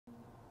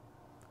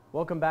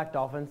Welcome back,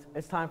 Dolphins.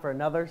 It's time for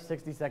another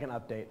 60-second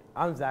update.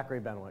 I'm Zachary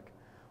Benwick.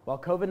 While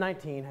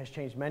COVID-19 has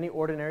changed many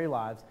ordinary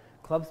lives,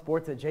 club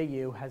sports at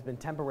JU has been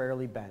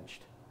temporarily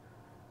benched.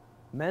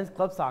 Men's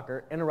club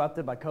soccer,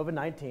 interrupted by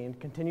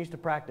COVID-19, continues to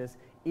practice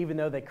even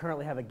though they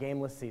currently have a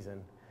gameless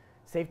season.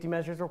 Safety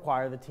measures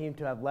require the team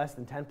to have less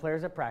than 10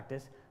 players at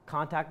practice,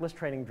 contactless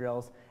training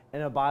drills,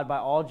 and abide by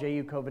all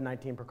JU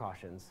COVID-19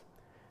 precautions.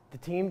 The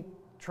team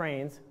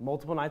trains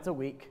multiple nights a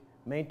week,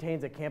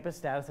 maintains a campus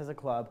status as a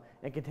club,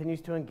 and continues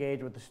to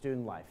engage with the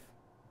student life.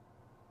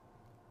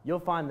 You'll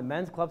find the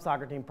men's club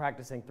soccer team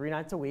practicing 3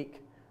 nights a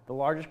week, the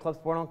largest club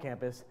sport on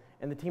campus,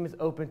 and the team is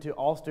open to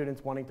all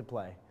students wanting to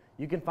play.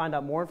 You can find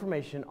out more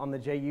information on the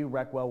JU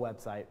Recwell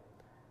website.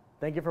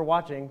 Thank you for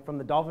watching. From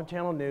the Dolphin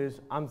Channel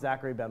News, I'm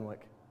Zachary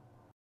Benwick.